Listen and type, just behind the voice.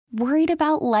Worried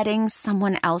about letting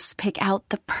someone else pick out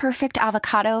the perfect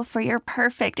avocado for your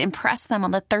perfect impress them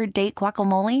on the third date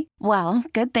guacamole? Well,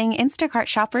 good thing Instacart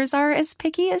shoppers are as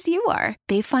picky as you are.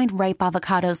 They find ripe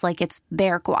avocados like it's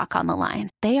their guac on the line.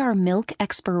 They are milk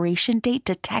expiration date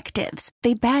detectives.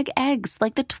 They bag eggs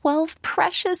like the 12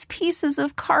 precious pieces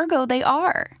of cargo they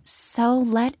are. So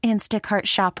let Instacart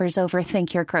shoppers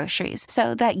overthink your groceries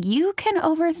so that you can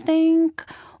overthink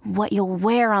what you'll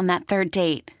wear on that third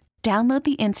date. Download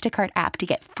the Instacart app to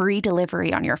get free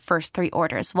delivery on your first 3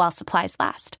 orders while supplies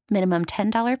last. Minimum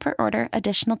 $10 per order.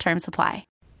 Additional terms apply.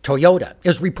 Toyota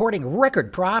is reporting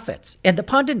record profits, and the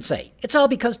pundits say it's all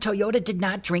because Toyota did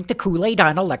not drink the Kool-Aid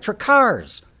on electric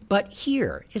cars. But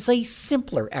here is a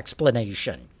simpler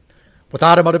explanation. With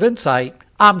Automotive Insight,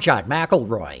 I'm John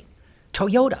McElroy.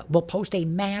 Toyota will post a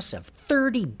massive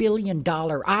 $30 billion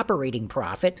operating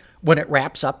profit when it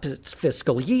wraps up its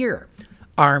fiscal year.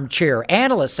 Armchair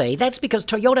analysts say that's because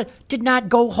Toyota did not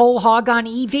go whole hog on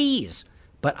EVs.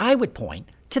 But I would point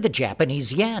to the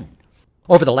Japanese yen.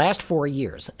 Over the last 4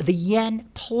 years, the yen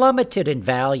plummeted in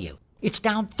value. It's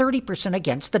down 30%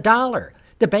 against the dollar.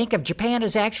 The Bank of Japan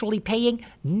is actually paying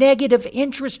negative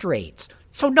interest rates.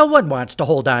 So no one wants to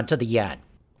hold on to the yen.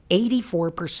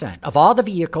 84% of all the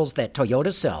vehicles that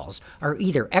Toyota sells are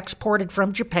either exported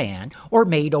from Japan or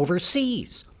made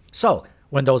overseas. So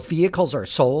when those vehicles are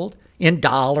sold, in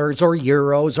dollars or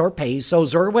euros or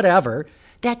pesos or whatever,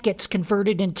 that gets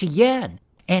converted into yen.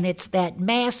 And it's that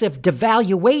massive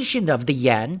devaluation of the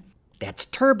yen that's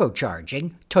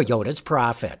turbocharging Toyota's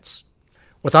profits.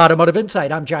 With Automotive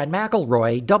Insight, I'm John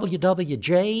McElroy,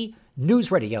 WWJ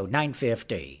News Radio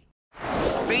 950.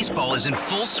 Baseball is in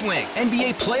full swing.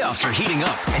 NBA playoffs are heating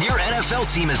up, and your NFL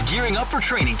team is gearing up for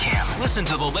training camp. Listen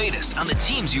to the latest on the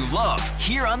teams you love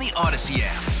here on the Odyssey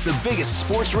app. The biggest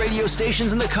sports radio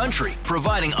stations in the country,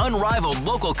 providing unrivaled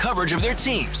local coverage of their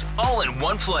teams, all in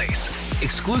one place.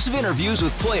 Exclusive interviews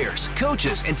with players,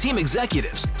 coaches, and team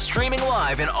executives, streaming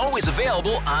live and always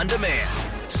available on demand.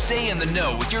 Stay in the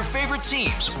know with your favorite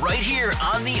teams right here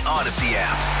on the Odyssey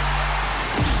app.